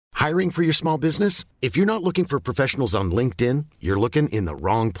Hiring for your small business? If you're not looking for professionals on LinkedIn, you're looking in the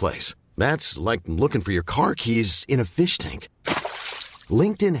wrong place. That's like looking for your car keys in a fish tank.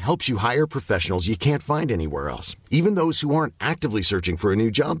 LinkedIn helps you hire professionals you can't find anywhere else, even those who aren't actively searching for a new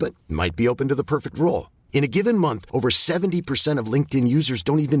job but might be open to the perfect role. In a given month, over 70% of LinkedIn users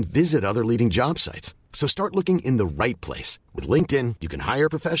don't even visit other leading job sites. So start looking in the right place. With LinkedIn, you can hire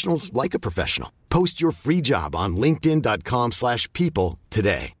professionals like a professional. Post your free job on linkedin.com/people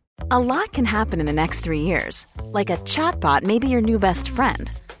today. A lot can happen in the next 3 years. Like a chatbot may be your new best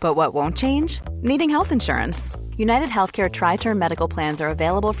friend. But what won't change? Needing health insurance. United Healthcare Tri-Term Medical Plans are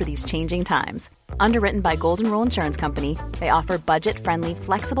available for these changing times. Underwritten by Golden Rule Insurance Company, they offer budget-friendly,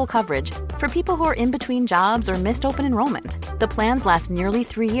 flexible coverage for people who are in between jobs or missed open enrollment. The plans last nearly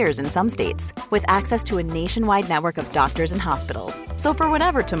 3 years in some states, with access to a nationwide network of doctors and hospitals. So for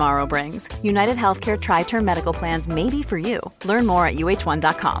whatever tomorrow brings, United Healthcare Tri-Term Medical Plans may be for you. Learn more at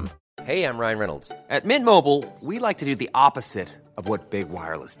uh1.com. Hey, I'm Ryan Reynolds. At Mint Mobile, we like to do the opposite of what Big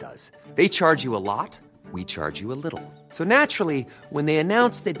Wireless does. They charge you a lot. We charge you a little. So naturally, when they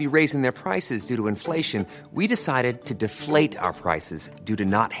announced they'd be raising their prices due to inflation, we decided to deflate our prices due to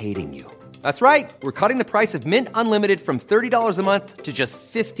not hating you. That's right. We're cutting the price of Mint Unlimited from $30 a month to just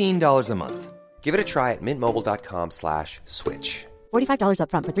 $15 a month. Give it a try at mintmobile.com/switch. $45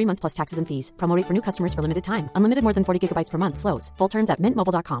 up front for 3 months plus taxes and fees. Promo rate for new customers for limited time. Unlimited more than 40 gigabytes per month. Slows full terms at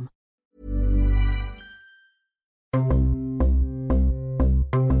mintmobile.com.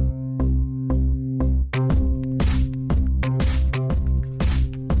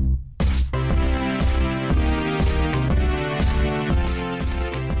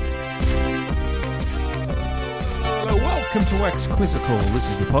 Welcome to Wax Quizzical. This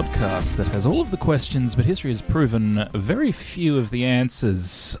is the podcast that has all of the questions, but history has proven very few of the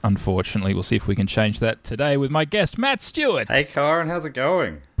answers, unfortunately. We'll see if we can change that today with my guest, Matt Stewart. Hey, Karen, how's it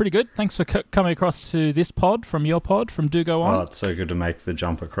going? Pretty good. Thanks for coming across to this pod from your pod, from Do Go On. Oh, it's so good to make the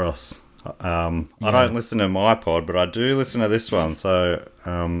jump across. I don't listen to my pod, but I do listen to this one, so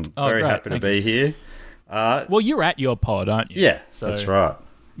very happy to be here. Well, you're at your pod, aren't you? Yeah, so, that's right.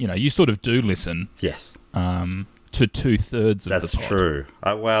 You know, you sort of do listen. Yes. To 2/3 of That's the pod. true.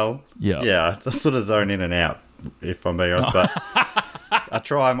 Yeah, I just sort of zone in and out, if I'm being honest, but I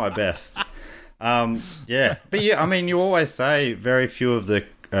try my best. Yeah, but yeah, I mean, you always say very few of the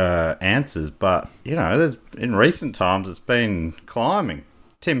answers, but, you know, in recent times it's been climbing.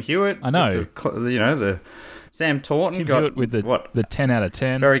 Tim Hewitt, I know. The Sam Taunton Tim got Hewitt with the 10 out of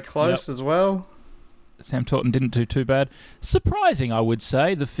 10. Very close as well. Sam Taunton didn't do too bad. Surprising, I would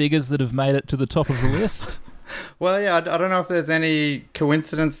say, the figures that have made it to the top of the list. Well, yeah, I don't know if there's any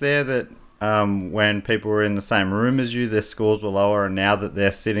coincidence there that when people were in the same room as you, their scores were lower, and now that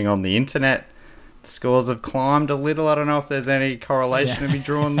they're sitting on the internet, the scores have climbed a little. I don't know if there's any correlation to be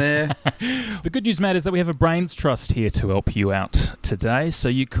drawn there. The good news, Matt, is that we have a Brains Trust here to help you out today, so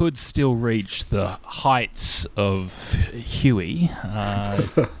you could still reach the heights of Huey.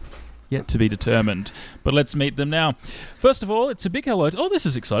 Yet to be determined. But let's meet them now. First of all, it's a big hello. Oh, this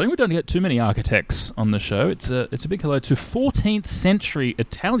is exciting. We don't get too many architects on the show. It's a big hello to 14th century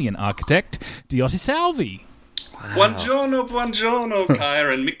Italian architect Diotti Salvi. Wow. Buongiorno,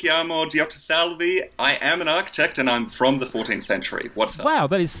 Kyron. Mi chiamo Diotti Salvi. I am an architect and I'm from the 14th century. What's up? Wow,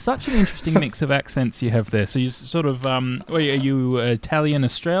 that is such an interesting mix of accents you have there. So you sort of, are you Italian,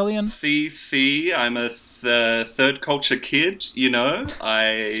 Australian? Si, I'm a third culture kid, you know.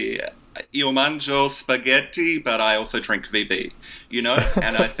 Io mangio spaghetti, but I also drink VB, you know?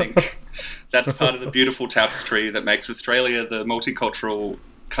 And I think that's part of the beautiful tapestry that makes Australia the multicultural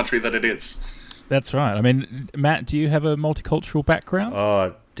country that it is. That's right. I mean, Matt, do you have a multicultural background?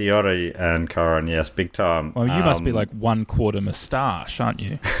 Oh, Diotti and Karen, yes, big time. Well, you must be like 1/4 moustache, aren't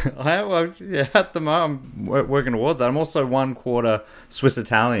you? Yeah, at the moment, I'm working towards that. I'm also 1/4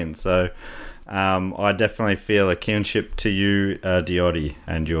 Swiss-Italian, so... I definitely feel a kinship to you, Diotti,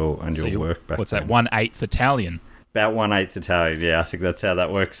 and your work background. What's that, 1/8 Italian? About 1/8 Italian, yeah. I think that's how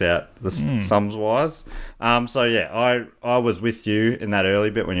that works out, sums-wise. So, yeah, I was with you in that early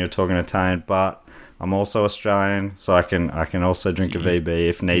bit when you were talking Italian, but I'm also Australian, so I can also drink a VB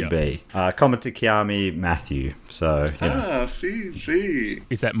if need be. Come ti chiami Matthew, so, you know. Si.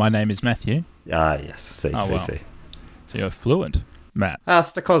 Is that my name is Matthew? Yes, si. So you're fluent. Matt.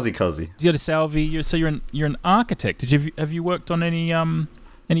 Sta così. Diotti Salvi, you're an architect. Have you worked on any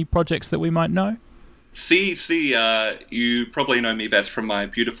projects that we might know? Si, you probably know me best from my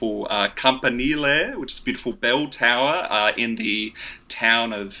beautiful campanile, which is a beautiful bell tower in the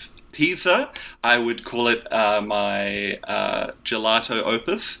town of Pisa. I would call it my gelato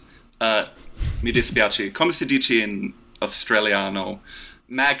opus. Mi dispiace. Come si dice in Australiano?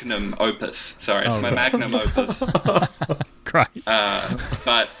 magnum opus. Sorry, it's my magnum opus. Great.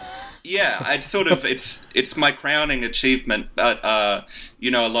 But yeah, it's my crowning achievement. But a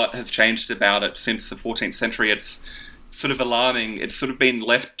lot has changed about it since the 14th century. It's sort of alarming. It's sort of been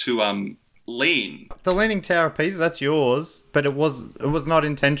left to lean. The Leaning Tower of Pisa, that's yours, but it was not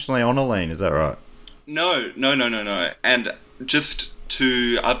intentionally on a lean. Is that right? No. And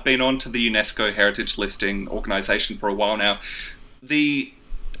I've been on to the UNESCO Heritage Listing Organisation for a while now. The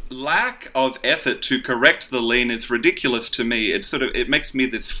lack of effort to correct the lean is ridiculous to me. It makes me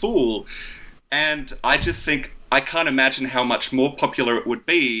this fool, and I just think I can't imagine how much more popular it would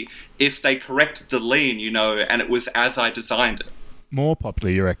be if they corrected the lean, and it was as I designed it. More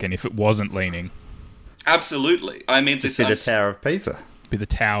popular, you reckon, if it wasn't leaning? Absolutely. I mean, just be the Tower of Pisa. Be the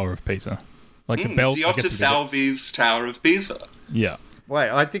Tower of Pisa, like the belt. Diotta Salvi's Tower of Pisa. Yeah. Wait,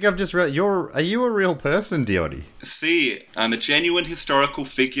 I think I've just read. Are you a real person, Diotti? See, I'm a genuine historical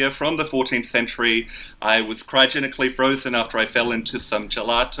figure from the 14th century. I was cryogenically frozen after I fell into some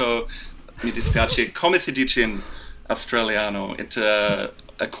gelato. Mi dispiace, come si dice in Australiano, into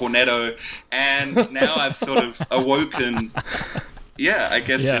a cornetto, and now I've sort of awoken. Yeah, I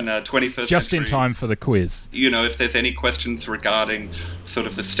guess in 21st century. Just in time for the quiz. If there's any questions regarding sort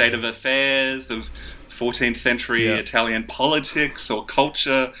of the state of affairs of 14th century Italian politics or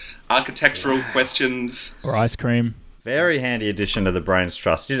culture, architectural questions. Or ice cream. Very handy addition to the Brains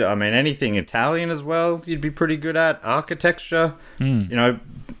Trust. Anything Italian as well, you'd be pretty good at. Architecture,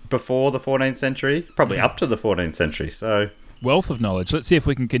 before the 14th century, probably up to the 14th century. So wealth of knowledge. Let's see if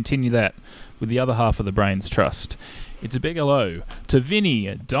we can continue that with the other half of the Brains Trust. It's a big hello to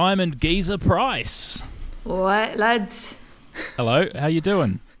Vinny Diamond Geezer Price. All right, lads. Hello, how you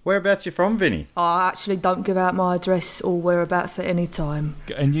doing? Whereabouts you from, Vinny? I actually don't give out my address or whereabouts at any time.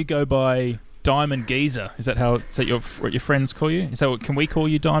 And you go by Diamond Geezer. Is that what your friends call you? Can we call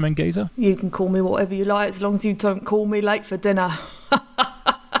you Diamond Geezer? You can call me whatever you like, as long as you don't call me late for dinner.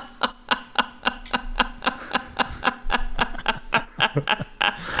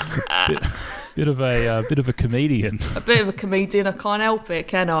 Bit of a comedian. A bit of a comedian. I can't help it,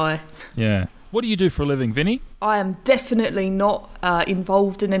 can I? Yeah. What do you do for a living, Vinny? I am definitely not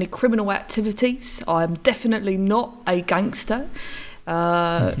involved in any criminal activities. I am definitely not a gangster.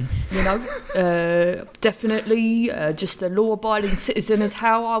 Definitely just a law-abiding citizen is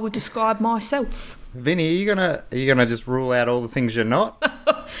how I would describe myself. Vinny, are you gonna just rule out all the things you're not?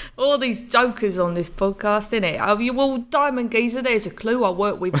 All these jokers on this podcast, innit? Well, Diamond Geezer, there's a clue. I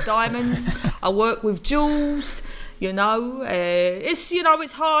work with diamonds. I work with jewels.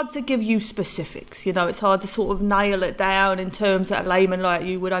 It's hard to give you specifics. It's hard to sort of nail it down in terms that a layman like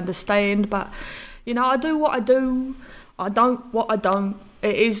you would understand. But, I do what I do. I don't what I don't.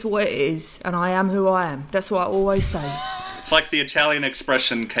 It is what it is. And I am who I am. That's what I always say. It's like the Italian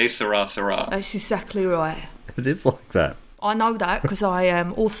expression, que sera, sera. That's exactly right. It is like that. I know that because I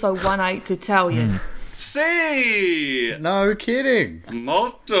am also 1/8 Italian. Sì! No kidding.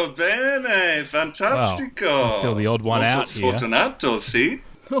 Molto bene, fantastico. Wow. I feel the odd one out here. Fortunato, sì?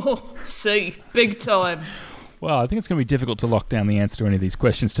 Oh, see, big time. Well, I think it's going to be difficult to lock down the answer to any of these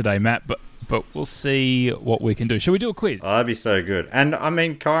questions today, Matt, but we'll see what we can do. Shall we do a quiz? Oh, that'd be so good. And,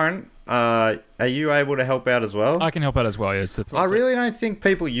 Corin, are you able to help out as well? I can help out as well, yes. I really don't think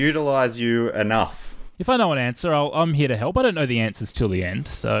people utilise you enough. If I know an answer, I'm here to help. I don't know the answers till the end,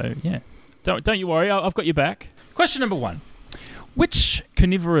 so, yeah. Don't you worry, I've got your back. Question number 1. Which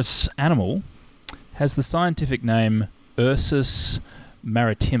carnivorous animal has the scientific name Ursus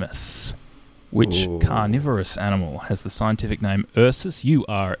maritimus? Which carnivorous animal has the scientific name Ursus,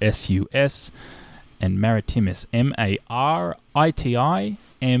 U-R-S-U-S, and maritimus,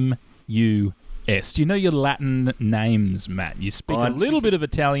 M-A-R-I-T-I-M-U-S? Do you know your Latin names, Matt? You speak a little bit of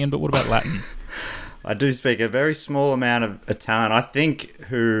Italian, but what about Latin? I do speak a very small amount of Italian. I think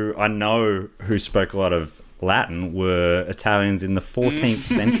who spoke a lot of Latin were Italians in the 14th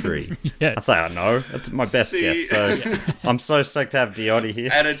century. Yes. I say I know. That's my best guess. So I'm so stoked to have Diotti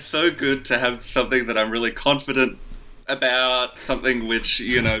here. And it's so good to have something that I'm really confident about, something which,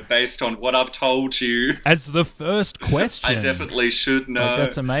 based on what I've told you. As the first question. I definitely should know. Oh,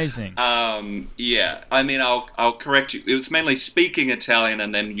 that's amazing. Yeah. I mean, I'll correct you. It was mainly speaking Italian,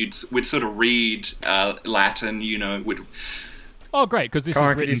 and then we'd sort of read Latin, Oh, great, because this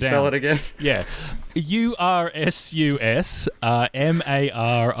Corin, is written could you down. spell it again? Yeah. U-R-S-U-S,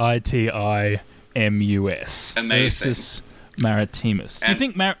 M-A-R-I-T-I-M-U-S. Amazing. Ursus maritimus. Do you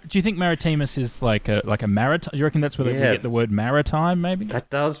think maritimus is like a maritime? Do you reckon that's where we get the word maritime, maybe? That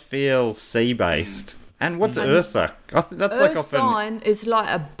does feel sea-based. And what's Ursa? That's like often... Ursine is like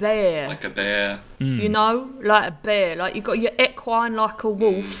a bear. Like a bear. You know? Like a bear. Like you've got your equine like a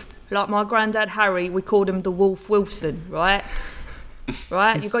wolf. Like my granddad Harry, we called him the Wolf Wilson, right?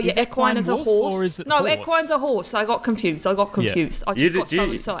 Right? You've got your equine as a horse. Or is it no, horse? equine's a horse. I got confused. I just got so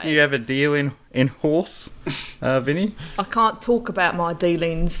excited. Do you have a deal in horse, Vinny? I can't talk about my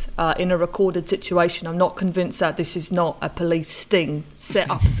dealings in a recorded situation. I'm not convinced that this is not a police sting set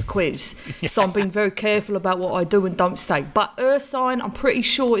up as a quiz. So I'm being very careful about what I do and don't say. But Ursine, I'm pretty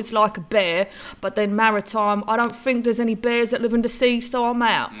sure it's like a bear. But then maritime, I don't think there's any bears that live in the sea, so I'm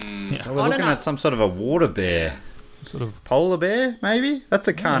out. So we're looking at some sort of a water bear. Sort of polar bear, maybe? That's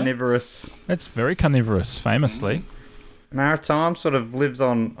a carnivorous. That's very carnivorous, famously. Maritime sort of lives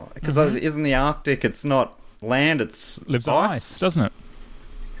on... Because isn't the Arctic, it's not land, it's lives on ice, doesn't it?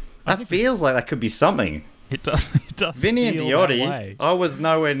 That feels like that could be something. It does. Vinny and Diotti, I was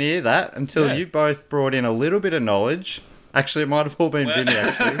nowhere near that until you both brought in a little bit of knowledge. Actually, it might have all been Vinny,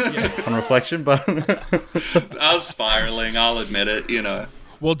 actually, on reflection, but... I was spiralling, I'll admit it, you know.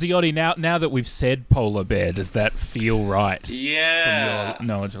 Well, Diotti, now that we've said polar bear, does that feel right? Yeah. From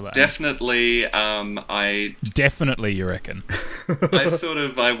your knowledge of that? Definitely, Definitely, you reckon?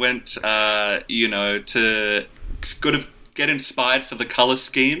 I went, to kind of get inspired for the colour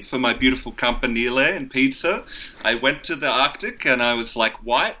scheme for my beautiful campanile in Pisa. I went to the Arctic and I was like,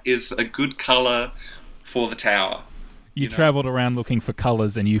 white is a good colour for the tower. You travelled around looking for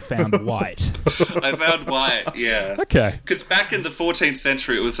colours and you found white. I found white, yeah. Okay. Because back in the 14th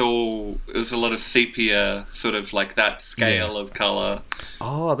century, it was a lot of sepia, sort of like that scale of colour.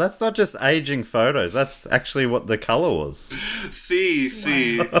 Oh, that's not just aging photos. That's actually what the colour was.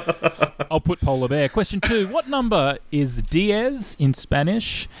 See. I'll put polar bear. Question 2. What number is diez in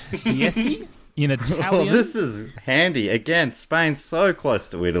Spanish? Dieci in Italian? Oh, this is handy. Again, Spain's so close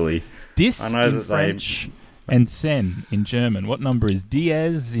to Italy. Dis in French. And sen in German. What number is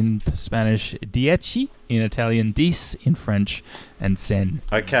diez in Spanish? Dieci in Italian. Dis in French. And sen.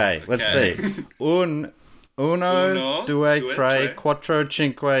 Okay, let's see. Uno, due, tre, quattro,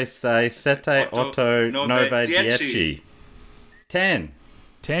 cinque, sei, sette, otto, nove, 10.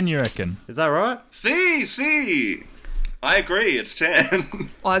 10, you reckon? Is that right? See. I agree, it's 10.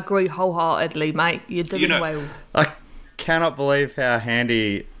 I agree wholeheartedly, mate. You're doing well. I cannot believe how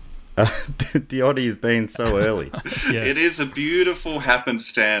handy... Diotti's been so early. It is a beautiful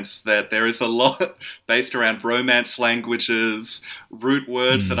happenstance that there is a lot based around Romance languages, root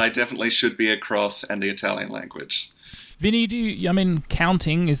words that I definitely should be across, and the Italian language. Vinny,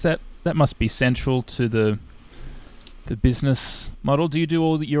 counting, is that must be central to the business model. Do you do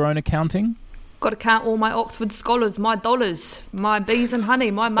all your own accounting? Got to count all my Oxford scholars, my dollars, my bees and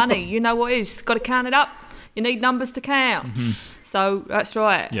honey, my money. You know what it is. Got to count it up. You need numbers to count. Mm-hmm. So that's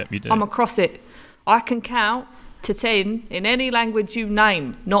right. Yep, you do. I'm across it. I can count to 10 in any language you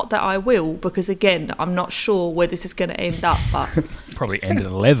name. Not that I will, because again, I'm not sure where this is going to end up. But probably end at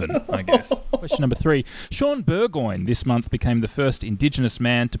 11, I guess. Question number 3. Sean Burgoyne this month became the first Indigenous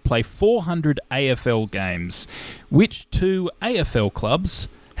man to play 400 AFL games. Which 2 AFL clubs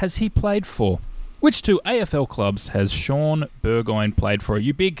has he played for? Which 2 AFL clubs has Sean Burgoyne played for? Are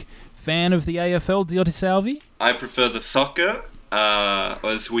you big fan of the AFL, Diotti Salvi? I prefer the soccer.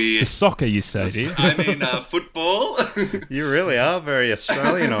 The soccer, you say, do you? I mean, football. You really are very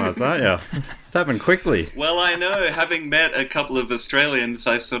Australianised, aren't you? It's happened quickly. Well, I know. Having met a couple of Australians,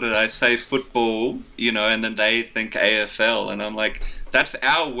 I say football, and then they think AFL, and I'm like, that's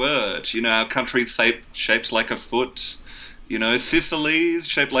our word. Our country's shaped like a foot. Sicily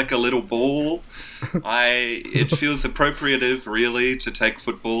shaped like a little ball. It feels appropriative, really, to take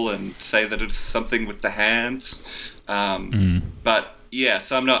football and say that it's something with the hands. But yeah,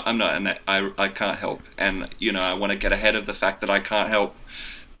 so I'm not, and I can't help, and I want to get ahead of the fact that I can't help.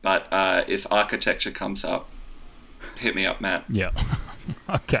 But if architecture comes up, hit me up, Matt. Yeah.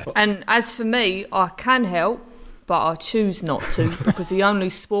 Okay. And as for me, I can help, but I choose not to because the only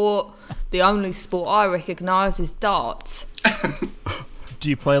sport I recognise is darts. Do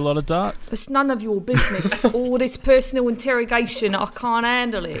you play a lot of darts? It's none of your business. All this personal interrogation, I can't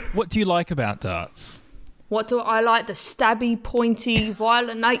handle it. What do you like about darts? What do I like? The stabby, pointy,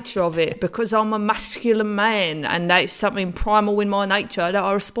 violent nature of it, because I'm a masculine man and that's something primal in my nature that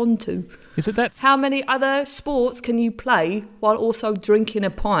I respond to. Is it that? How many other sports can you play while also drinking a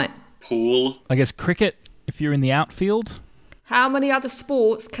pint? Pool. I guess cricket, if you're in the outfield. How many other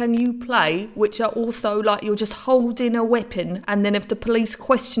sports can you play which are also like you're just holding a weapon, and then if the police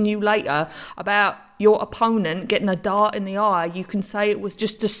question you later about your opponent getting a dart in the eye, you can say it was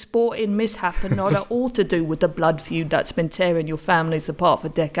just a sporting mishap and not at all to do with the blood feud that's been tearing your families apart for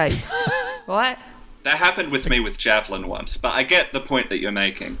decades. Right? That happened with me with javelin once, but I get the point that you're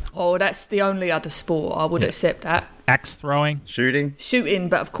making. Oh, that's the only other sport I would accept that. Axe throwing. Shooting,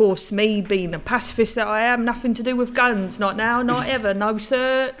 but of course, me being a pacifist that I am, nothing to do with guns. Not now, not ever. No,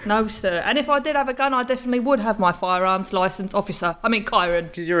 sir. No, sir. And if I did have a gun, I definitely would have my firearms licence officer. I mean, Kyron.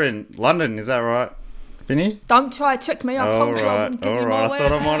 Because you're in London, is that right, Vinny? Don't try to trick me. I told you I wouldn't give you my I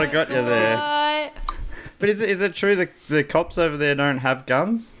thought I might have got words, you there. alright? But is it true that the cops over there don't have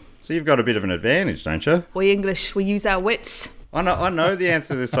guns? So you've got a bit of an advantage, don't you? We English, we use our wits. I know the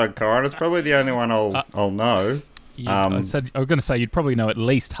answer to this one, Kyron. It's probably the only one I'll know. I was going to say you'd probably know at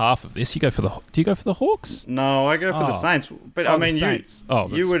least half of this. Do you go for the Hawks? No, I go for the Saints. But I mean,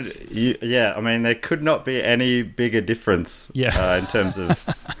 you would. Yeah, I mean, there could not be any bigger difference. In terms of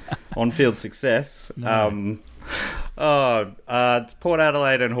on-field success. No. It's Port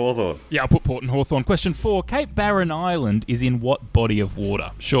Adelaide and Hawthorn. Yeah, I'll put Port and Hawthorn. Question 4. Cape Barren Island is in what body of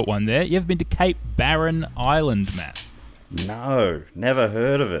water? Short one there. You ever been to Cape Barren Island, Matt? No, never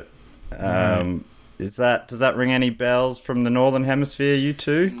heard of it. Does that ring any bells from the Northern Hemisphere, you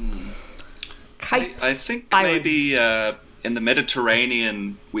two? I think maybe in the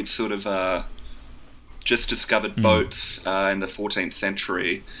Mediterranean we'd sort of just discovered boats in the 14th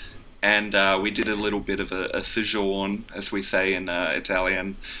century, and we did a little bit of a sojourn, as we say in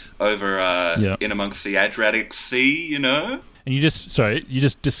Italian, over in amongst the Adriatic Sea, you know? And you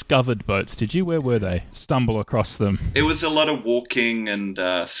just discovered boats, did you? Where were they? Stumble across them? It was a lot of walking and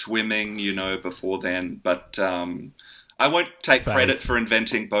swimming, you know, before then. But I won't take credit for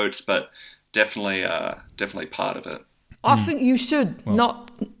inventing boats, but definitely part of it. I think you should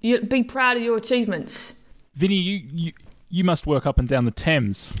be proud of your achievements. Vinny, you must work up and down the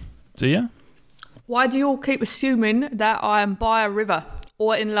Thames, do you? Why do you all keep assuming that I am by a river?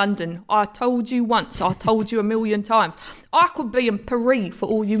 Or in London. I told you once, I told you a million times. I could be in Paris for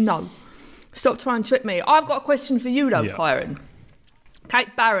all you know. Stop trying to trick me. I've got a question for you though, Kyron.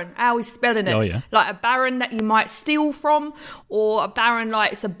 Cape Barren, how is spelling it? Oh, yeah. Like a barren that you might steal from, or a barren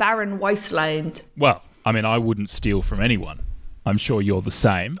like it's a barren wasteland? Well, I mean, I wouldn't steal from anyone. I'm sure you're the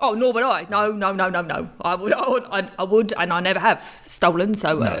same. Oh, nor would I. No. I would, and I never have stolen,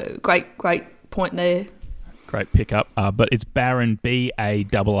 so great point there. Great pickup, but it's Barren, Barren.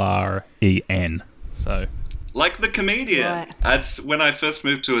 So, like the comedian. Right. When I first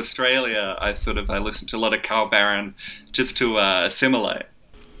moved to Australia, I listened to a lot of Carl Barron just to assimilate.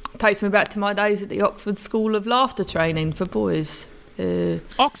 Takes me back to my days at the Oxford School of Laughter training for boys.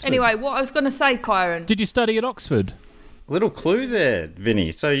 Oxford. Anyway, what I was going to say, Kyron. Did you study at Oxford? Little clue there,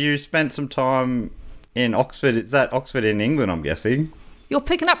 Vinny. So you spent some time in Oxford. Is that Oxford in England, I'm guessing? You're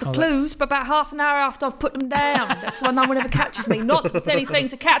picking up the clues, but about half an hour after I've put them down. That's why no one ever catches me. Not that there's anything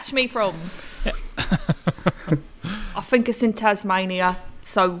to catch me from. I think it's in Tasmania,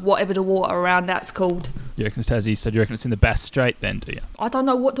 so whatever the water around that's called. You reckon it's Tassie, so do you reckon it's in the Bass Strait then, do you? I don't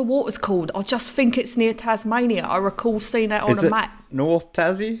know what the water's called. I just think it's near Tasmania. I recall seeing that on a map. North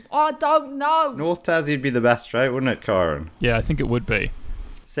Tassie? I don't know. North Tassie would be the Bass Strait, wouldn't it, Kyron? Yeah, I think it would be.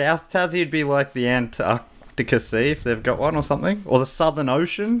 South Tassie would be like the Antarctica Sea, if they've got one or something, or the Southern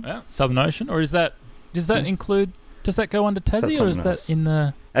Ocean. Yeah, Southern Ocean, or does that include? Does that go under Tassie, or is that in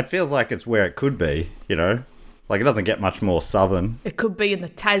the? It feels like it's where it could be, you know, like it doesn't get much more southern. It could be in the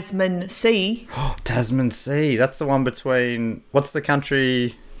Tasman Sea. Oh, Tasman Sea. That's the one between. What's the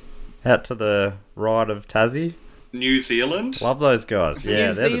country out to the right of Tassie? New Zealand. Love those guys.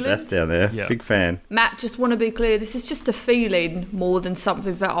 Yeah, they're the best down there. Yeah. Big fan. Matt, just want to be clear, this is just a feeling more than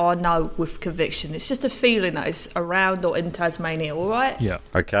something that I know with conviction. It's just a feeling that is around or in Tasmania, all right? Yeah.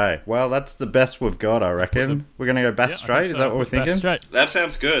 Okay. Well, that's the best we've got, I reckon. We're going to go Bass Strait. Is that what we're thinking? Straight. That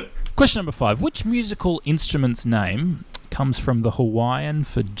sounds good. Question number 5. Which musical instrument's name comes from the Hawaiian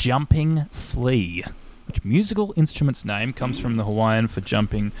for jumping flea? Which musical instrument's name comes from the Hawaiian for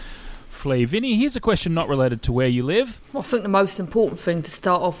jumping flea? Vinny, here's a question not related to where you live. Well, I think the most important thing to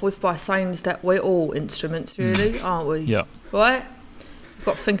start off with by saying is that we're all instruments, really, aren't we? Yeah. Right? You've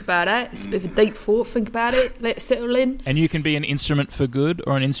got to think about it. It's a bit of a deep thought. Think about it. Let it settle in. And you can be an instrument for good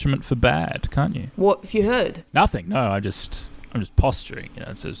or an instrument for bad, can't you? What have you heard? Nothing. No, I'm just posturing. You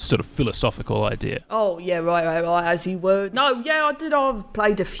know, it's a sort of philosophical idea. Oh, yeah, right, as you were. No, yeah, I did. I've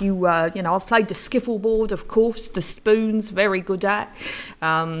played a few, I've played the skiffle board, of course, the spoons, very good at.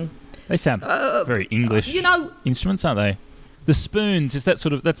 They sound very English instruments, aren't they? The spoons, that's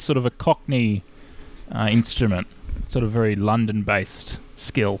sort of a Cockney instrument, sort of very London-based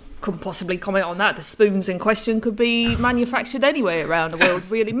skill. Couldn't possibly comment on that. The spoons in question could be manufactured anywhere around the world,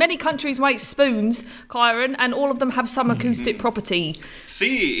 really. Many countries make spoons, Kyron, and all of them have some acoustic property.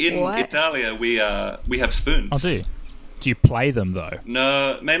 See, in Italia, we have spoons. Oh, do you? Do you play them though?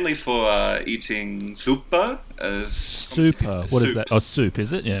 No, mainly for eating zuppa. Super. What is that? Oh, soup,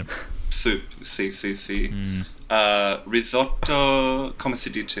 is it? Yeah. Soup. Sì. Risotto. Come si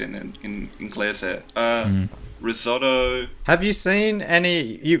dice in inglese? Risotto. Have you seen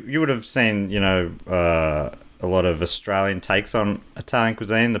any? You would have seen, a lot of Australian takes on Italian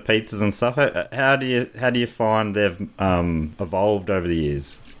cuisine, the pizzas and stuff. How do you find they've evolved over the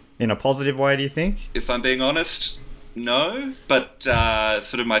years? In a positive way, do you think? If I'm being honest, no. But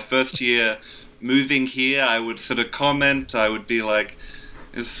sort of my first year moving here, I would sort of comment. I would be like,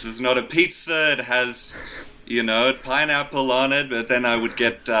 "This is not a pizza. It has, pineapple on it." But then I would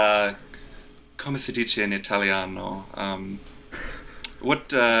get, come si dice in Italiano? What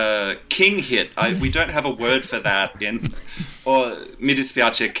king hit? We don't have a word for that or mi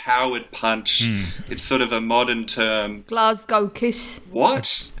dispiace, coward punch. It's sort of a modern term. Glasgow kiss.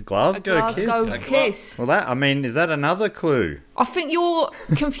 What? The Glasgow kiss. Well, is that another clue? I think you're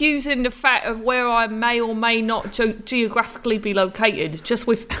confusing the fact of where I may or may not geographically be located just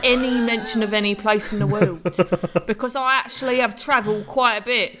with any mention of any place in the world. Because I actually have travelled quite a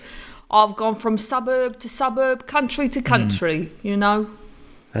bit. I've gone from suburb to suburb, country to country,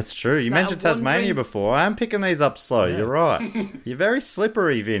 That's true. You mentioned Tasmania before. I am picking these up slow. Yeah. You're right. You're very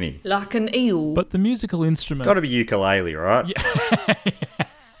slippery, Vinny. Like an eel. But the musical instrument... It's got to be ukulele, right?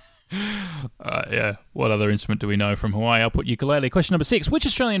 Yeah. What other instrument do we know from Hawaii? I'll put ukulele. Question number 6. Which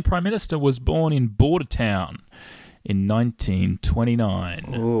Australian Prime Minister was born in Bordertown in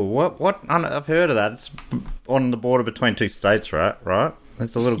 1929? Oh, what? I've heard of that. It's on the border between two states, right?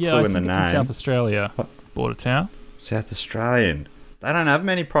 That's a little clue in the name. It's in South Australia, Bordertown. South Australian. They don't have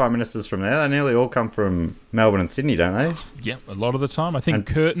many prime ministers from there. They nearly all come from Melbourne and Sydney, don't they? Yeah, a lot of the time. I think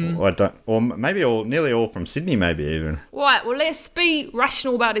Curtin... Or maybe nearly all from Sydney, maybe even. Right, well, let's be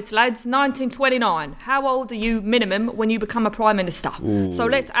rational about this, lads. 1929. How old are you minimum when you become a prime minister? Ooh. So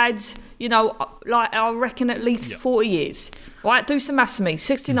let's add, I reckon at least 40 years. Right, do some maths for me.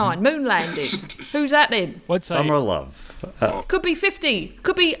 69, moon landing. Who's that then? Summer of Love. Could be 50.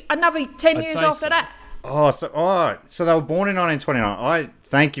 Could be another 10 years after that. Oh, so they were born in 1929.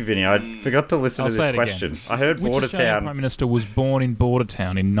 Thank you, Vinny. I forgot to listen to this question. Again. I heard Which Bordertown. Australian Prime Minister was born in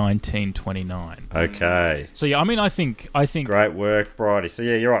Bordertown in 1929? Okay. So yeah, I think. Great work, Bridie. So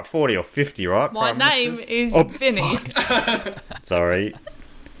yeah, you're right. 40 or 50, right? My name is Vinny. Sorry.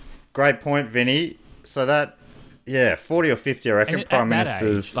 Great point, Vinny. So that. Yeah, 40 or 50, I reckon, prime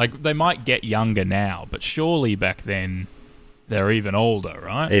ministers... Age, they might get younger now, but surely back then they're even older,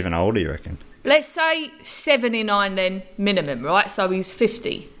 right? Even older, you reckon? Let's say 79 then, minimum, right? So he's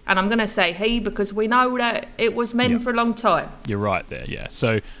 50. And I'm going to say he because we know that it was men for a long time. You're right there, yeah.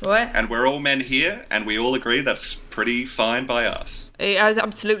 So, right? And we're all men here, and we all agree that's pretty fine by us. It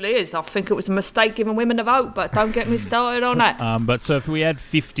absolutely is. I think it was a mistake giving women a vote, but don't get me started on that. But so if we add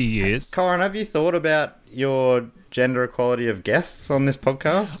 50 years... Corin, have you thought about your gender equality of guests on this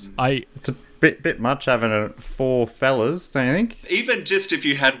podcast? It's a bit much having 4 fellas, don't you think? Even just if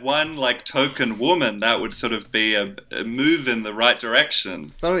you had one token woman, that would sort of be a move in the right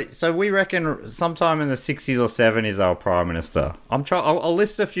direction. So we reckon sometime in the 60s or 70s our prime minister. I'll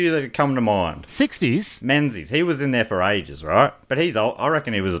list a few that come to mind. 60s? Menzies. He was in there for ages, right? But he's old. I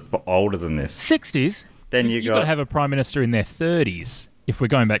reckon he was older than this. 60s? Then you've got to have a prime minister in their 30s. If we're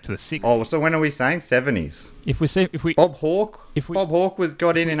going back to the 60s. Oh, so when are we saying 70s? If we Bob Hawke? Bob Hawke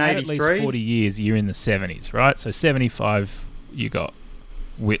got in 83? At least 40 years, you're in the 70s, right? So 75, you got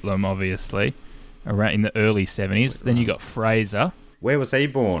Whitlam, obviously, around in the early 70s. Then you got Fraser. Where was he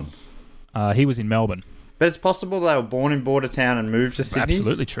born? He was in Melbourne. But it's possible they were born in Bordertown and moved to Sydney?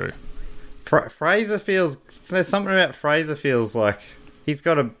 Absolutely true. Fraser feels... There's something about Fraser feels like... He's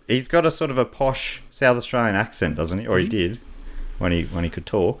got a sort of a posh South Australian accent, doesn't he? Or he did. When he could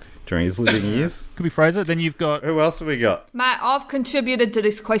talk during his living years. Could be Fraser. Then you've got... Who else have we got? Matt, I've contributed to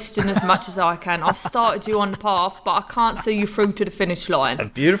this question as much as I can. I've started you on the path, but I can't see you through to the finish line. A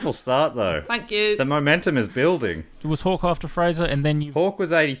beautiful start, though. Thank you. The momentum is building. Was Hawke after Fraser, and then you... Hawke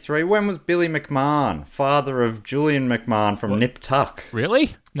was 83. When was Billy McMahon, father of Julian McMahon from Nip Tuck?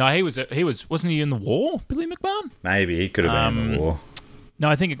 Really? No, he was. Wasn't he in the war, Billy McMahon? Maybe, he could have been in the war. No,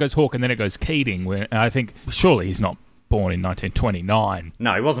 I think it goes Hawke and then it goes Keating. And I think, surely he's not born in 1929.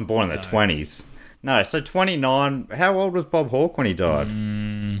 No, he wasn't born in the 20s. No, so 29. How old was Bob Hawke when he died?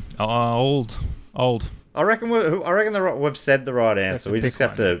 Old. I reckon we've said the right answer. We just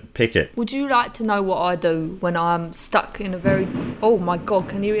have to pick it. Would you like to know what I do when I'm stuck in a very... Oh my God,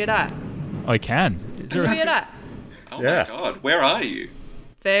 can you hear that? I can. Can you hear that? Oh my God, where are you?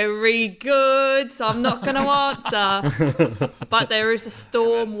 Very good. So I'm not going to answer. But there is a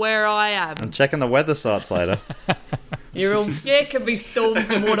storm where I am. I'm checking the weather sites later. You're all, it can be storms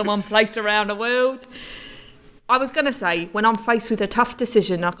in more than one place around the world. I was going to say, when I'm faced with a tough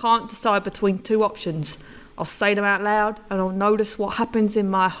decision, I can't decide between two options. I'll say them out loud and I'll notice what happens in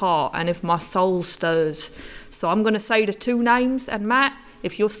my heart and if my soul stirs. So I'm going to say the two names, and Matt,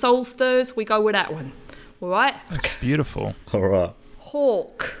 if your soul stirs, we go with that one. All right? That's beautiful. All right.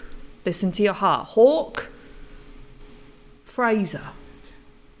 Hawk. Listen to your heart. Hawk. Fraser.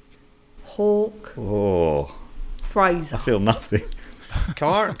 Hawk. Oh. Fraser. I feel nothing.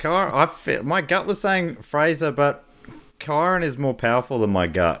 Kyron, my gut was saying Fraser, but Kyron is more powerful than my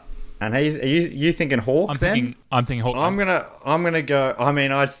gut. And are you thinking Hawk? I'm thinking Hawk. I'm gonna go. I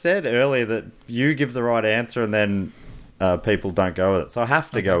mean, I said earlier that you give the right answer and then people don't go with it, so I have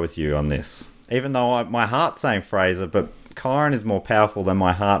to go with you on this. Even though my heart's saying Fraser, but Kyron is more powerful than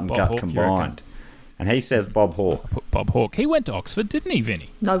my heart and Bob gut Hawke, combined. And he says Bob Hawke. Bob Hawke. He went to Oxford, didn't he,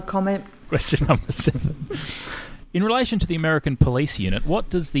 Vinny? No comment. Question number 7. In relation to the American Police Unit, what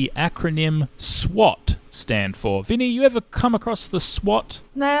does the acronym SWAT stand for? Vinny, you ever come across the SWAT?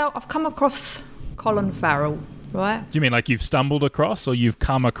 Now, I've come across Colin Farrell, right? Do you mean like you've stumbled across or you've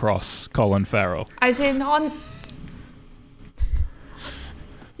come across Colin Farrell? As in,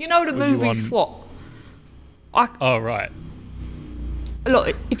 you know the movie SWAT? Oh, right.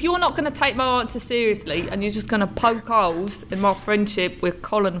 Look, if you're not going to take my answer seriously and you're just going to poke holes in my friendship with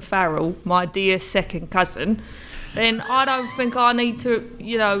Colin Farrell, my dear second cousin, then I don't think I need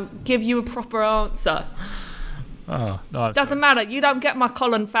to, give you a proper answer. Oh, no. Doesn't matter. You don't get my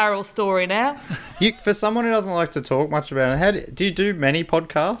Colin Farrell story now. For someone who doesn't like to talk much about it, do you do many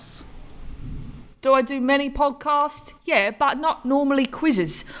podcasts? Do I do many podcasts? Yeah, but not normally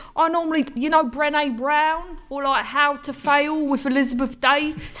quizzes. I normally, Brené Brown, or like How to Fail with Elizabeth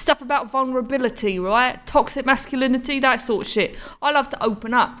Day, stuff about vulnerability, right? Toxic masculinity, that sort of shit. I love to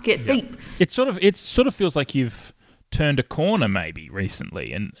open up, get deep. It sort of feels like you've turned a corner maybe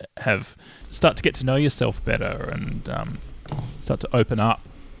recently and have start to get to know yourself better and start to open up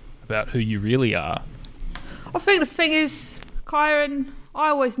about who you really are. I think the thing is, Kyron, I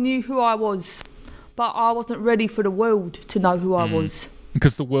always knew who I was, but I wasn't ready for the world to know who I was.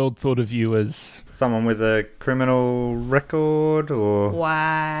 Because the world thought of you as someone with a criminal record, or...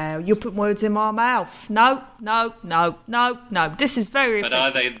 Wow, you're putting words in my mouth. No. This is very... But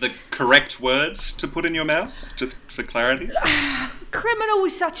are they the correct words to put in your mouth, just for clarity? Criminal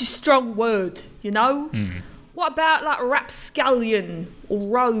is such a strong word, What about, like, rapscallion, or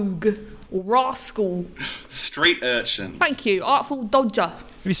rogue, or rascal? Street urchin. Thank you, artful dodger.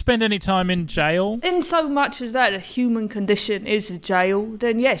 Have you spent any time in jail? In so much as that a human condition is a jail,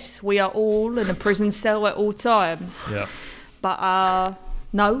 then yes, we are all in a prison cell at all times. Yeah. But,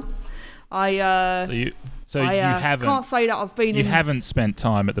 no. You haven't... can't say that I've been You haven't spent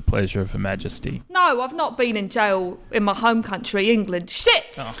time at the pleasure of Her Majesty? No, I've not been in jail in my home country, England. Shit!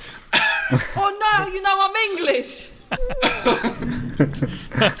 Oh, I'm English!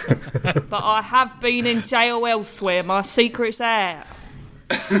 But I have been in jail elsewhere. My secret's out.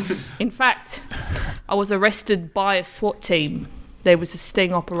 In fact, I was arrested by a SWAT team. There was a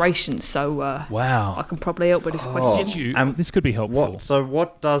sting operation, so wow. I can probably help with this question. This could be helpful.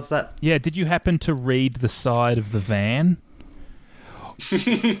 What does that... Yeah, did you happen to read the side of the van?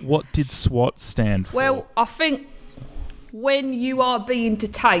 What did SWAT stand for? Well, I think when you are being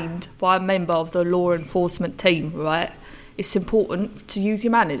detained by a member of the law enforcement team, right, it's important to use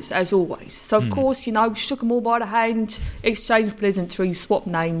your manners, as always. So, of course, shook them all by the hand, exchanged pleasantries, swapped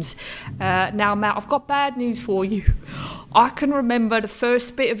names. Now, Matt, I've got bad news for you. I can remember the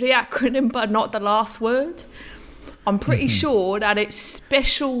first bit of the acronym, but not the last word. I'm pretty sure that it's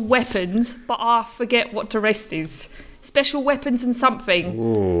special weapons, but I forget what the rest is. Special weapons and something.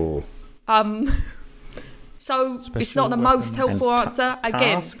 Ooh. So Special it's not the most helpful answer.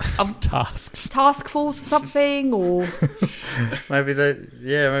 Again, tasks. Task force or something, or maybe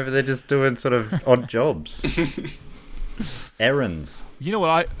they're just doing sort of odd jobs, errands. You know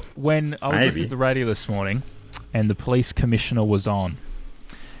what? When I was listening to the radio this morning, and the police commissioner was on,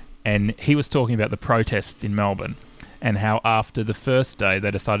 and he was talking about the protests in Melbourne, and how after the first day they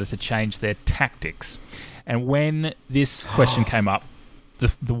decided to change their tactics. And when this question came up,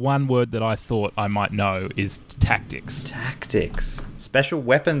 the one word that I thought I might know is tactics. Tactics. Special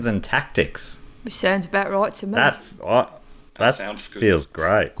weapons and tactics. Which sounds about right to me. That sounds good. Feels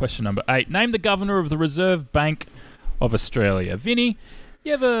great. Question number 8. Name the governor of the Reserve Bank of Australia. Vinny,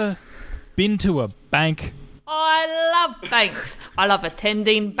 you ever been to a bank? I love banks. I love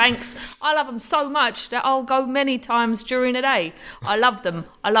attending banks. I love them so much that I'll go many times during the day. I love them.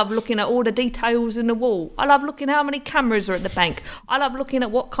 I love looking at all the details in the wall. I love looking how many cameras are at the bank. I love looking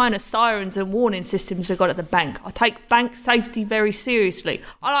at what kind of sirens and warning systems they've got at the bank. I take bank safety very seriously.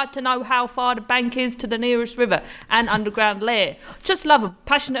 I like to know how far the bank is to the nearest river and underground lair. Just love them.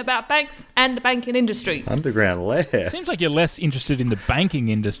 Passionate about banks and the banking industry. Underground lair. Seems like you're less interested in the banking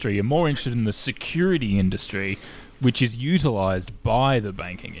industry and more interested in the security industry, which is utilised by the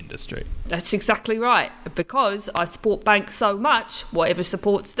banking industry. That's exactly right. Because I support banks so much, whatever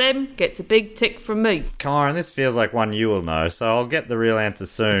supports them gets a big tick from me. Kyron, this feels like one you will know, so I'll get the real answer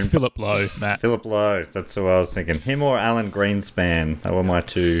soon. It's Philip Lowe, Matt. Philip Lowe, that's who I was thinking. Him or Alan Greenspan. They were my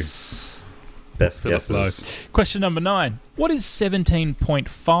two best Philip guesses. Lowe. Question number 9. What is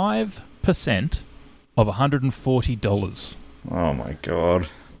 17.5% of $140? Oh my god.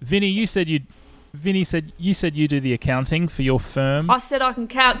 Vinny, you said you do the accounting for your firm. I said I can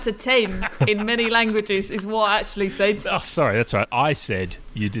count to 10 in many languages, is what I actually said. Oh, sorry, that's right. I said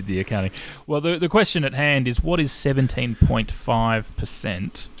you did the accounting. Well, the question at hand is, what is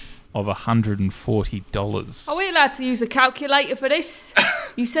 17.5% of $140? Are we allowed to use a calculator for this?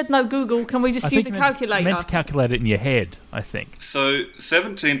 You said no Google. Can we just use a calculator? You meant to calculate it in your head, I think. So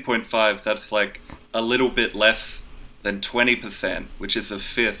 17.5, that's like a little bit less than 20%, which is a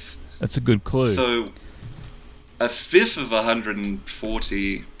fifth. That's a good clue. So a fifth of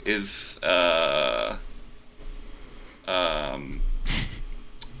 140 is that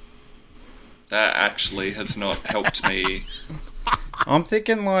actually has not helped me. I'm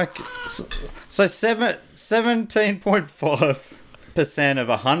thinking like so 17.5% of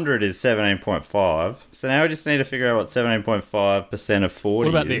 100 is 17.5. So now we just need to figure out what 17.5% of 40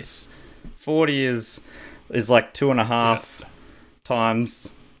 is. What about this? 40 is like 2.5 times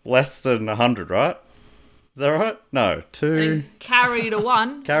less than 100, right? Is that right? No, 2. Carry the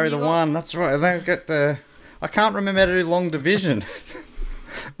 1. Carry the 1. That's right. And then get the. I can't remember how to do long division.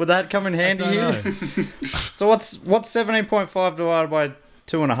 Would that come in handy here? So what's 17.5 divided by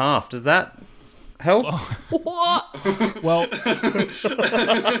 2.5? Does that help? What? Well,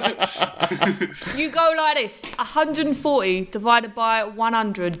 You go like this: 140 divided by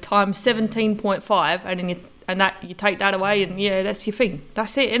 100 times 17.5, and then you take that away, and yeah, that's your thing.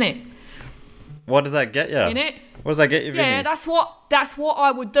 That's it, innit? What does that get you? Innit? What does that get you, Vinny? Yeah, that's what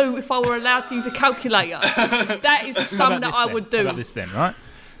I would do if I were allowed to use a calculator. That is the sum that I would do. How about this then, right?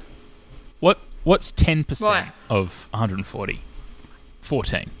 What's 10% Right. of 140?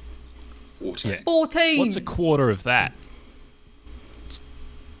 14. 14. Yeah. 14. What's a quarter of that?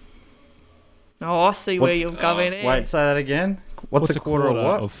 Oh, I see where you're going here. Wait, say that again. What's a quarter of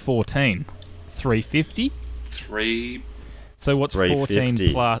what? Of 14? 350? 3. So what's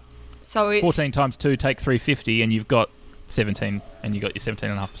 14 plus... So it's 14 times 2, take 350, and you've got 17, and you got your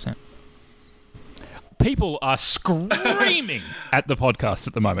 17.5%. People are screaming at the podcast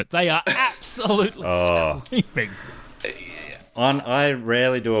at the moment. They are absolutely screaming. I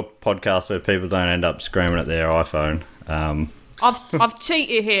rarely do a podcast where people don't end up screaming at their iPhone. I've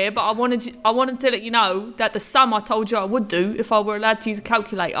cheated here, but I wanted to let you know that the sum I told you I would do if I were allowed to use a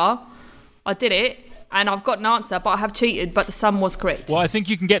calculator, I did it, and I've got an answer, but I have cheated, but the sum was correct. Well, I think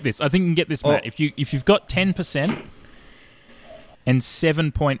you can get this. Matt. If you've got 10% and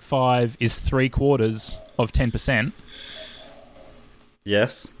 7.5 is 3/4 of 10%,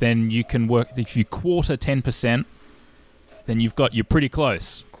 yes, then you can work. If you quarter 10%, then you're pretty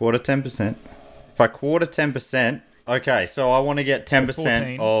close. Quarter 10%. If I quarter 10%, okay, so I want to get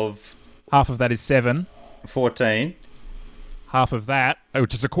 10% of... Half of that is 7. 14. Half of that,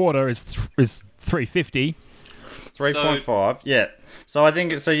 which is a quarter, is 350. 3.5, yeah. So I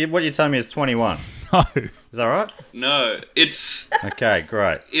think... what you're telling me is 21. No. Is that right? No, it's... Okay,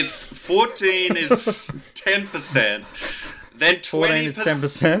 great. If 14 is 10%, then 20%... 14 is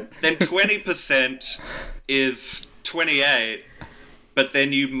 10%? Then 20% is 28, but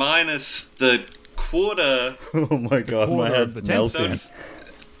then you minus the quarter... Oh my god, my head's melting.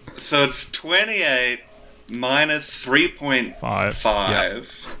 So it's 28 minus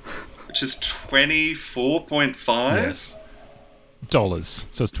 3.5, which is 24.5? Yes. Dollars.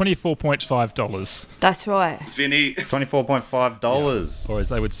 So it's $24.5. That's right. Vinny. $24.5. Or as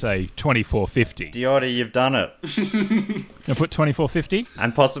they would say, $24.50. Diotti, you've done it. I'll put $24.50.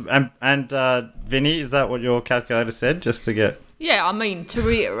 And Vinny, is that what your calculator said? Just to get... Yeah, I mean, to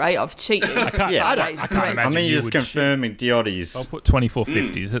reiterate, I've cheated. I can't imagine. I mean, you you're just would confirming Diotti's. I'll put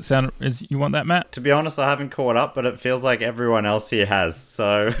 $24.50. Does it sound... You want that, Matt? To be honest, I haven't caught up, but it feels like everyone else here has,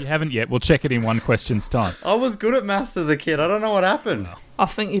 so... You haven't yet. We'll check it in one question's time. I was good at maths as a kid. I don't know what happened. I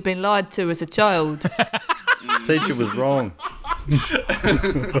think you've been lied to as a child. Teacher was wrong.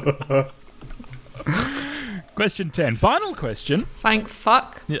 Question 10. Final question. Thank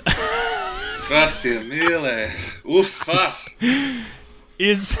fuck. Grazie mille. Uffa.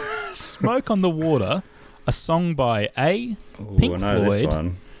 Is Smoke on the Water a song by A, Pink I know this Floyd,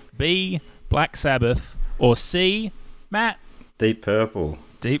 one. B, Black Sabbath, or C, Matt? Deep Purple.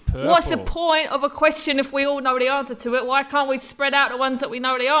 Deep Purple. What's the point of a question if we all know the answer to it? Why can't we spread out the ones that we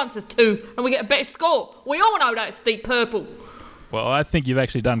know the answers to and we get a better score? We all know that it's Deep Purple. Well, I think you've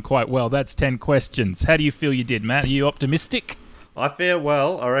actually done quite well. That's 10 questions. How do you feel you did, Matt? Are you optimistic? I feel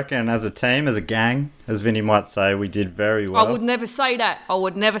well. I reckon as a team, as a gang, as Vinny might say, we did very well. I would never say that.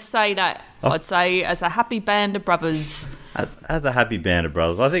 I'd say as a happy band of brothers. As a happy band of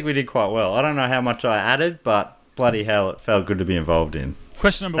brothers, I think we did quite well. I don't know how much I added, but bloody hell, it felt good to be involved in.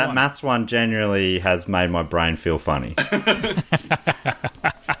 Question number 1. That maths one genuinely has made my brain feel funny.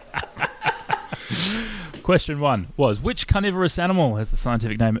 Question 1 was, which carnivorous animal has the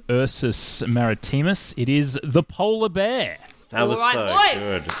scientific name Ursus maritimus? It is the polar bear. That was All right,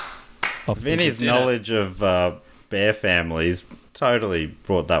 so boys. good. Vinny's knowledge of bear families totally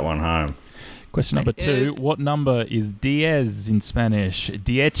brought that one home. Question number 2. What number is diez in Spanish,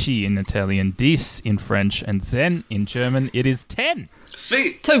 dieci in Italian, dis in French, and zen in German? It is 10.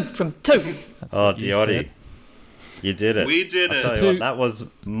 See. 2 from 2. Oh, Diotti. You did it. We did it. I'll tell you what, that was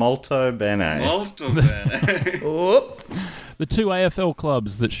molto bene. Molto bene. Oh. The 2 AFL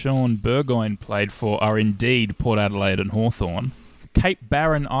clubs that Sean Burgoyne played for are indeed Port Adelaide and Hawthorn. Cape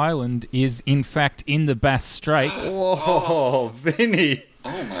Barren Island is, in fact, in the Bass Straits. Whoa, Vinny.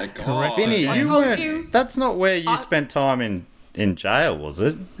 Oh my god. Correct. Vinny, I you told weren't... you. That's not where you spent time in jail, was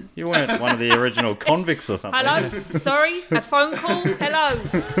it? You weren't one of the original convicts or something. Hello? Sorry? A phone call? Hello?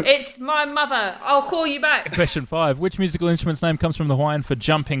 It's my mother. I'll call you back. Question 5. Which musical instrument's name comes from the Hawaiian for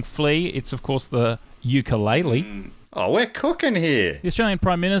jumping flea? It's, of course, the ukulele. Oh, we're cooking here. The Australian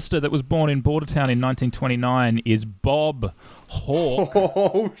Prime Minister that was born in Bordertown in 1929 is Bob Hawke.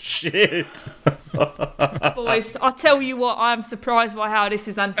 Oh, shit. Boys, I'll tell you what, I'm surprised by how this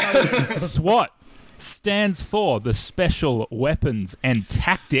is unfolding. SWAT stands for the Special Weapons and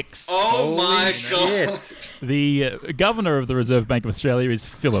Tactics. Oh my god. Shit. The governor of the Reserve Bank of Australia is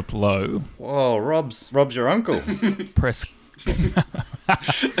Philip Lowe. Whoa, Rob's your uncle. Press.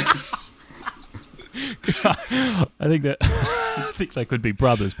 I think they could be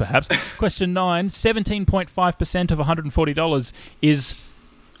brothers, perhaps. Question 9. 17.5% of $140 is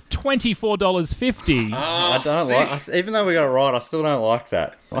 $24.50. I don't like... Even though we got it right, I still don't like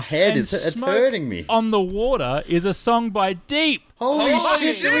that. My head And it's Smoke hurting me. on the Water is a song by Deep. Holy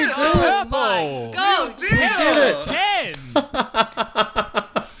shit, shit. we did it. Oh Purple. my God. We did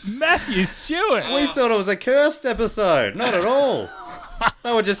it. 10. Matthew Stewart. We thought it was a cursed episode. Not at all.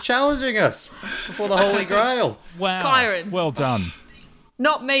 They were just challenging us before the Holy Grail. Wow. Kyron. Well done.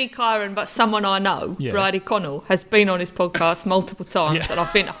 Not me, Kyron, but someone I know, Yeah. Bridie, Connell, has been on his podcast multiple times, Yeah. and I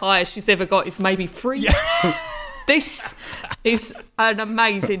think the highest she's ever got is maybe 3. This is an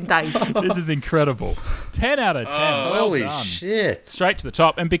amazing day. This is incredible. 10 out of 10. Well Holy done. shit. Straight to the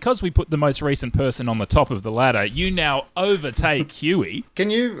top. And because we put the most recent person on the top of the ladder, you now overtake Huey. Can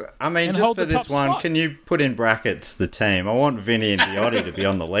you, And just hold for the this top one, spot. can you put in brackets the team? I want Vinny and Diotti to be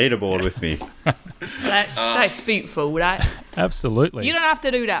on the leaderboard with me. That's beautiful, that. Absolutely. You don't have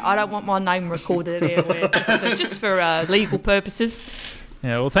to do that. I don't want my name recorded here, just for legal purposes.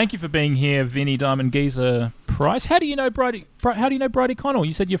 Yeah, well, thank you for being here, Vinny Diamond Geezer Price. How do you know Bridie Connell?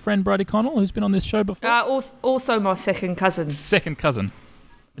 You said your friend Bridie Connell, who's been on this show before? Also my second cousin. Second cousin.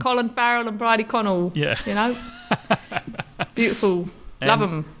 Colin Farrell and Bridie Connell. Yeah. You know? Beautiful. Love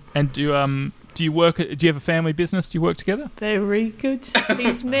them. And do you work? Do you have a family business? Do you work together? Very good.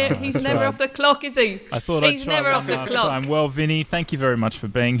 He's never off the clock, is he? I thought he's I'd try never one off the last clock. time. Well, Vinny, thank you very much for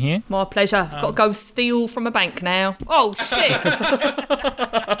being here. My pleasure. Got to go steal from a bank now. Oh shit!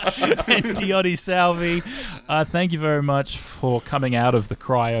 And Diotti Salvi, thank you very much for coming out of the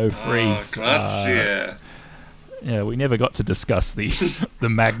cryo freeze. Grazie. Yeah, we never got to discuss the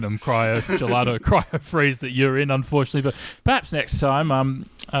Magnum gelato cryo freeze that you're in, unfortunately. But perhaps next time.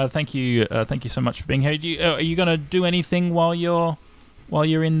 Thank you so much for being here. Are you going to do anything while you're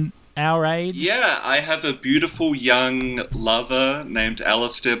in our age? Yeah, I have a beautiful young lover named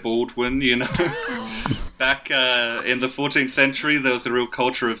Alistair Baldwin, you know. Back in the 14th century, there was a real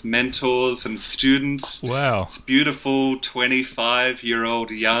culture of mentors and students. Wow. Beautiful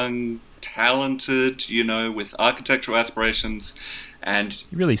 25-year-old young talented, you know, with architectural aspirations, And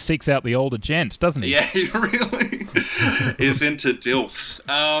he really seeks out the older gent, doesn't he? Yeah, he really is into DILFs.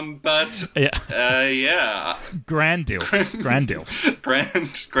 Grand DILFs. Grand DILFs. Great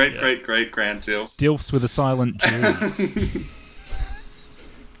grand DILFs. DILFs with a silent G.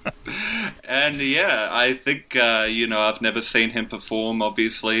 And yeah, I think, I've never seen him perform,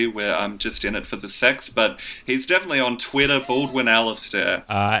 obviously, where I'm just in it for the sex, but he's definitely on Twitter, Baldwin Alistair.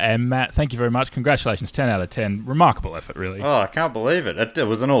 And Matt, thank you very much. Congratulations, 10 out of 10. Remarkable effort, really. Oh, I can't believe it. It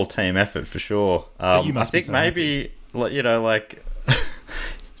was an all-team effort for sure. I think maybe,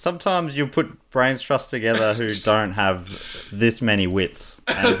 sometimes you put brains trust together who don't have this many wits.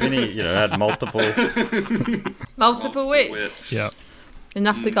 And Vinny, had multiple... Multiple wits. Yeah.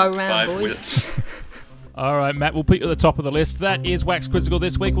 Enough to go round, boys. Wits. All right, Matt, we'll put you at the top of the list. That is Wax Quizzical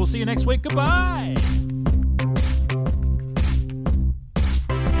this week. We'll see you next week. Goodbye.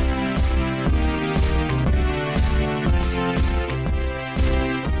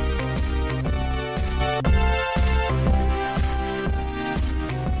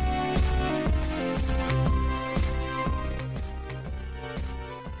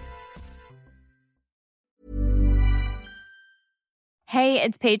 Hey,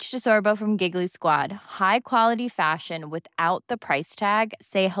 it's Paige DeSorbo from Giggly Squad. High quality fashion without the price tag.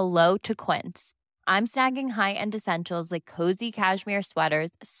 Say hello to Quince. I'm snagging high-end essentials like cozy cashmere sweaters,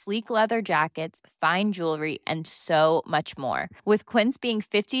 sleek leather jackets, fine jewelry, and so much more. With Quince being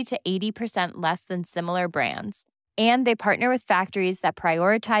 50 to 80% less than similar brands. And they partner with factories that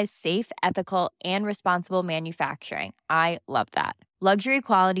prioritize safe, ethical, and responsible manufacturing. I love that. Luxury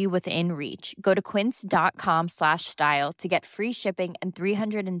quality within reach. Go to quince.com/style to get free shipping and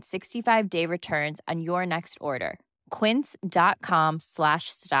 365-day returns on your next order.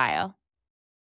 Quince.com/style.